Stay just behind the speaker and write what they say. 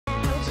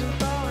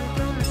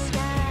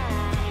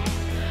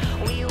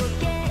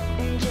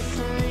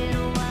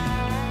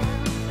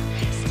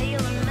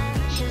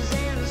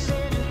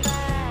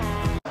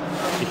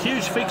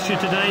fixture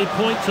today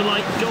point to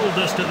like gold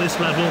dust at this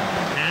level,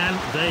 and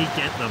they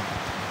get them.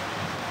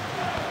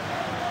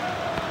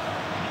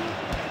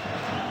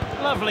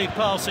 Lovely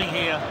passing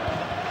here.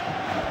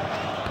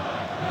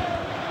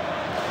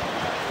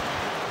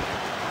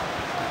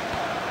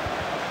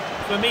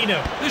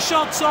 Firmino, the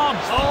shot's on.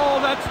 Oh,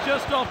 that's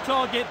just off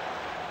target.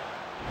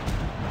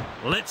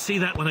 Let's see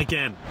that one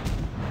again.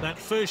 That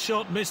first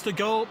shot missed the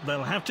goal.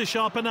 They'll have to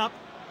sharpen up.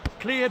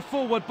 Cleared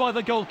forward by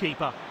the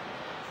goalkeeper.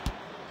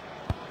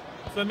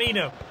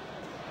 Firmino.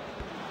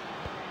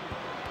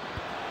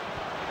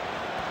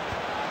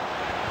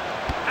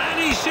 And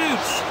he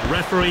shoots.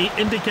 Referee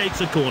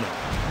indicates a corner.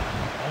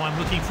 Oh, I'm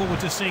looking forward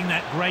to seeing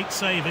that great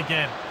save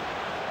again.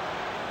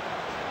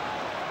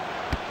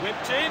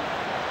 Whipped in.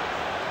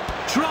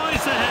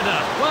 Tries the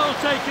header. Well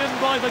taken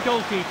by the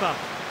goalkeeper.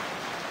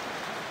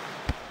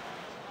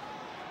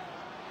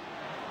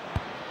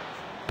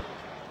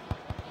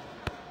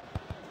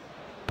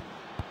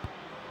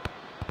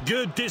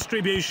 Good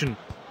distribution.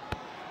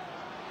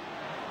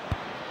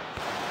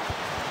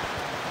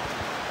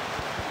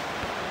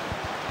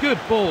 Good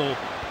ball.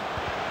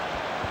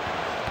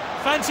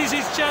 Fancies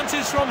his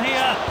chances from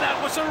here. That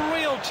was a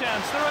real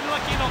chance. They're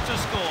unlucky not to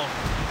score.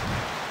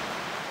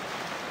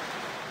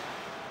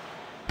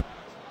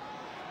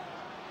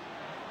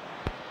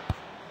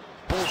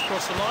 Ball's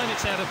crossed the line,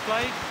 it's out of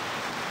play.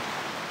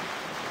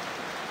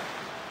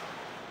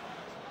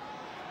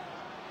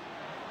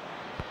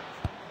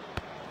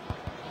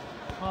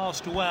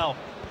 Passed well.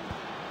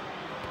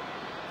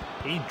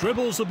 He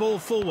dribbles the ball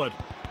forward.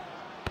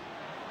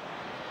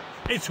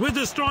 It's with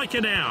the striker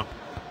now.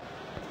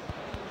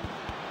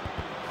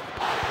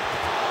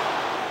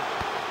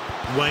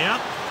 Way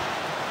up.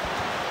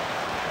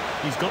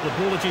 He's got the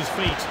ball at his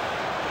feet.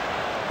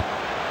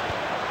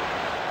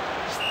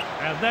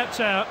 And that's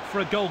out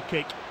for a goal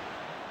kick.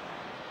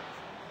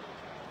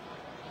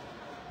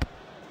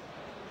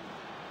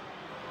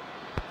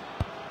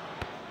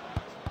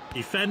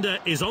 Defender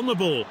is on the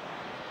ball.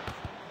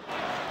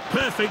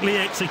 Perfectly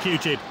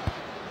executed.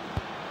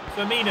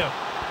 Firmino.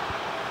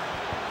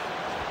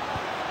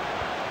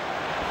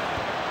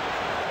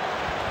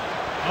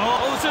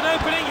 Oh, there's an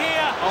opening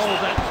here. Oh,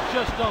 that's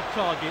just off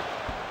target.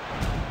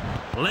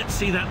 Let's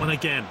see that one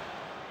again.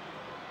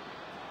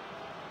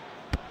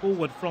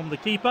 Forward from the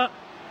keeper.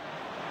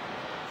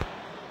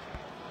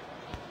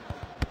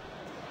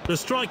 The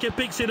striker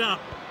picks it up.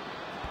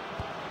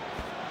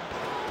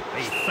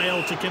 He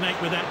failed to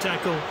connect with that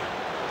tackle.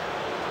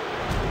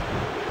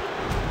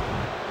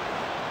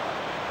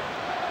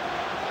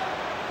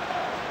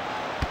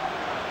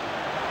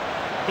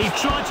 He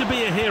tried to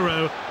be a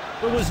hero,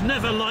 but was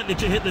never likely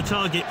to hit the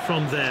target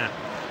from there.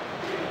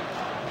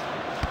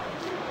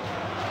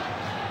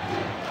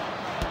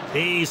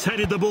 He's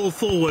headed the ball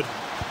forward.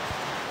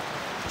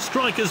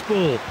 Striker's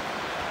ball.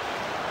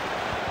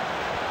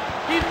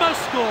 He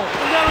must score.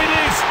 And there it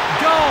is.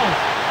 Goal.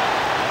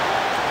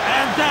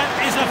 And that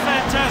is a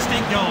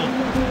fantastic goal.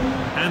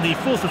 And the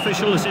fourth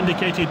official has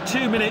indicated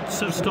 2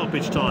 minutes of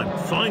stoppage time.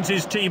 Finds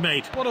his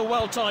teammate. What a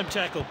well-timed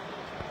tackle.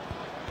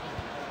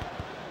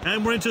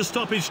 And we're into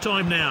stoppage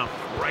time now.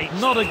 Great.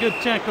 Not a good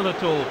tackle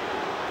at all.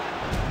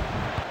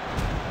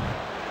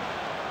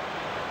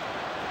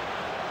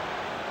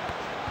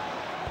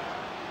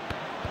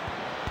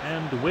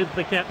 And with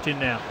the captain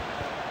now.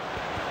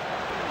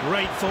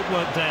 Great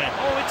footwork there.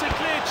 Oh, it's a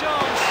clear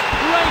chance.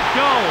 Great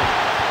goal.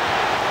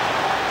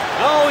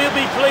 Oh, he'll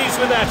be pleased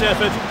with that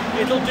effort.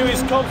 It'll do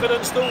his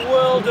confidence the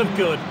world of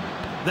good.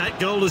 That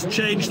goal has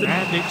changed.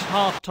 And it's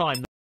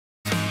half-time.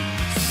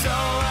 So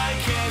I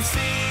can see.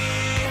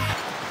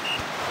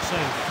 So,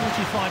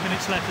 45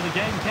 minutes left of the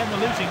game. Can the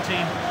losing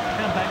team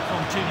come back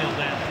from 2-0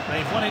 down?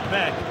 They've won it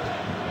back.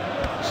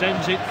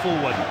 Sends it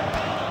forward.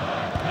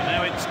 And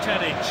now it's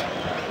Tadic.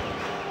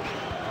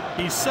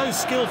 He's so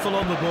skillful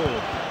on the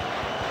ball.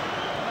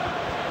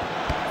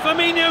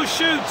 Firmino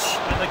shoots.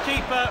 And the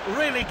keeper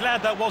really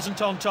glad that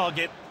wasn't on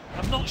target.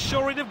 I'm not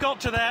sure he'd have got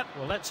to that.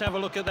 Well, let's have a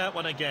look at that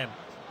one again.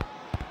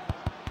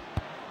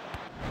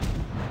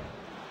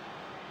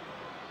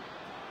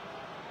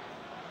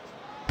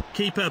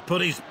 Keeper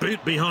put his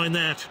boot behind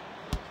that.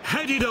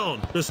 Headed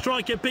on. The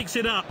striker picks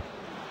it up.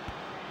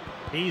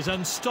 He's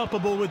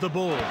unstoppable with the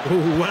ball.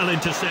 Oh, well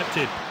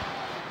intercepted.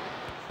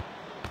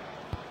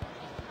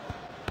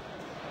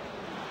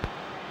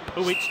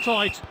 Oh, it's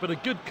tight, but a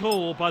good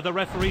call by the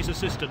referee's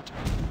assistant.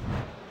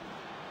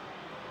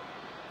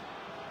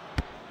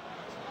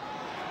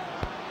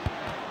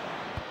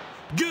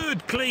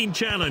 Good, clean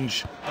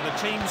challenge. And the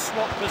team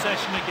swap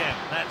possession again.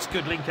 That's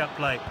good link-up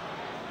play.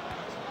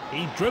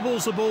 He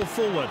dribbles the ball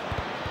forward.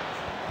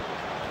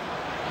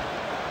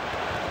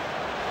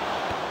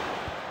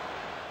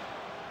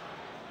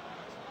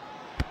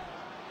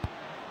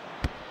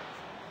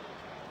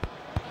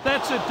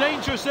 That's a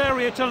dangerous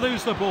area to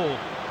lose the ball.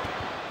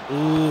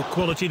 Ooh,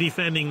 quality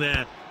defending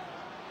there.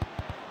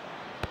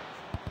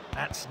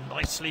 That's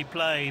nicely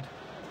played.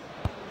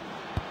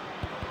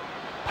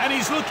 And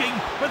he's looking,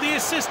 but the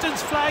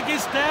assistant's flag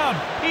is down.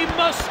 He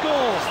must score.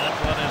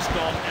 That one has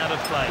gone out of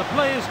play. The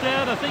player's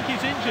down. I think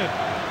he's injured.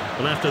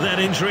 Well, after that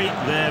injury,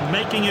 they're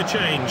making a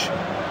change.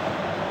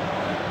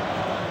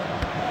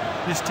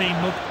 This team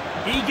look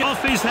eager. Off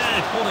his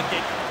head. What a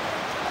kick.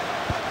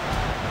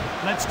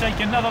 Let's take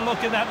another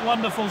look at that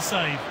wonderful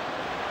save.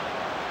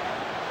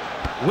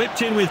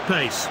 Whipped in with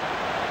pace.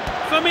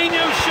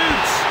 Firmino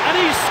shoots, and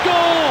he's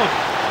scored!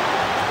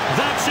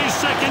 That's his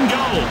second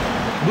goal.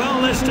 Well,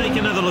 let's take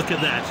another look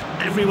at that.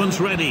 Everyone's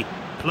ready.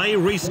 Play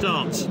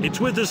restarts. It's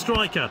with the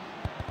striker.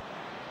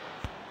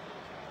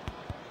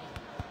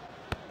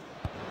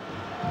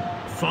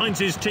 Finds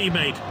his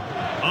teammate.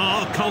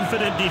 Oh,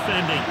 confident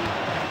defending.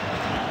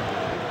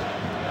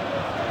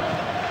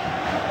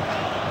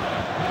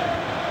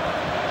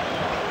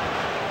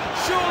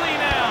 Surely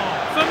now,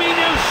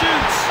 Firmino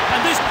shoots,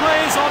 and this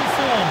player's on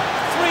form.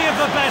 3 of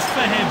the best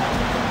for him.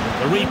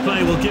 The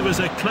replay will give us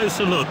a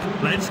closer look.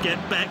 Let's get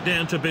back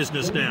down to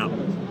business now.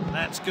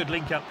 That's good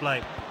link-up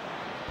play.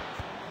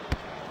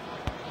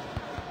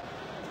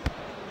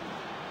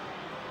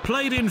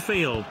 Played in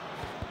field.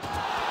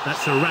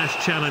 That's a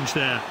rash challenge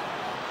there.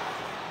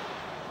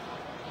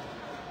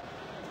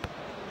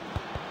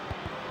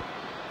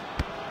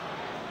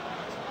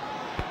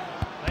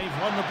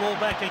 They've won the ball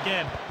back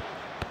again.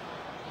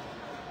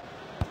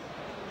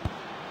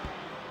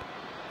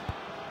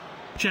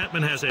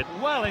 Chapman has it.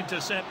 Well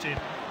intercepted.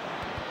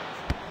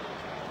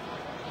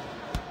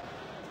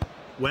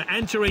 We're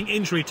entering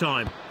injury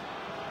time.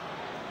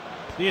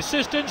 The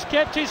assistant's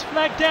kept his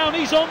flag down.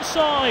 He's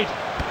onside.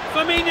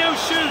 Firmino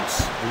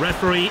shoots. The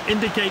referee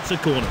indicates a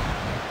corner.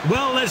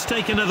 Well, let's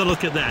take another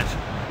look at that.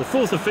 The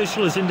fourth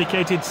official has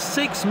indicated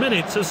 6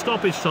 minutes of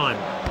stoppage time.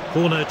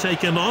 Corner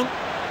taken on.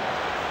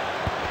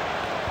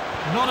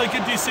 Not a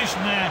good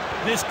decision there.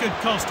 This could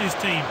cost his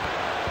team.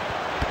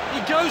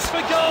 He goes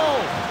for goal.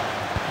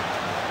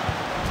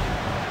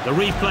 The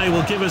replay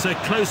will give us a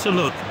closer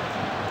look.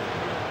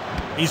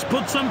 He's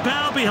put some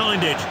power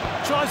behind it.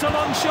 Tries a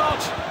long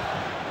shot.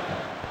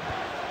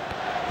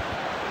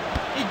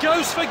 He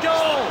goes for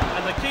goal.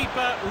 And the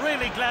keeper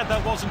really glad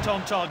that wasn't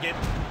on target.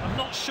 I'm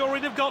not sure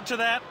he'd have got to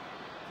that.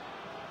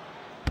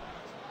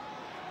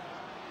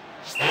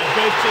 And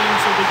both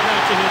teams will be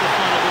glad to hear the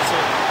final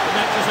whistle. The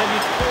match has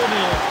ended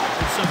 4-0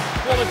 with some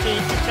quality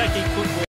attacking football.